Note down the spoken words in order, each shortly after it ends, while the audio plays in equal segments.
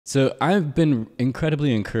So I've been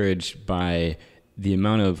incredibly encouraged by the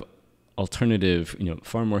amount of alternative,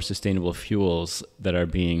 far more sustainable fuels that are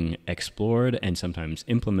being explored and sometimes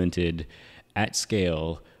implemented at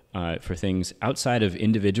scale for things outside of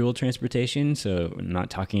individual transportation. So I'm not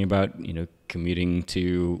talking about, commuting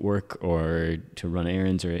to work or to run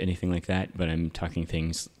errands or anything like that, but I'm talking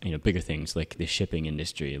things, bigger things like the shipping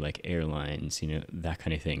industry, like airlines, that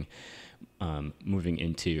kind of thing, moving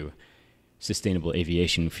into sustainable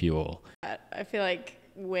aviation fuel. I feel like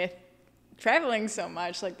with traveling so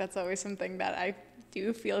much, like that's always something that I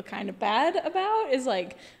do feel kind of bad about is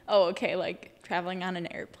like, oh, okay, like traveling on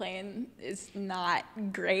an airplane is not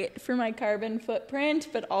great for my carbon footprint,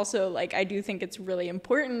 but also like I do think it's really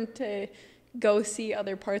important to go see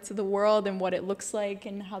other parts of the world and what it looks like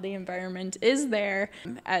and how the environment is there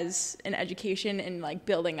as an education and like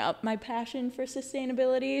building up my passion for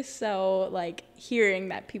sustainability. So like hearing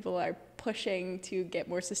that people are pushing to get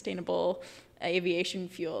more sustainable aviation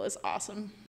fuel is awesome.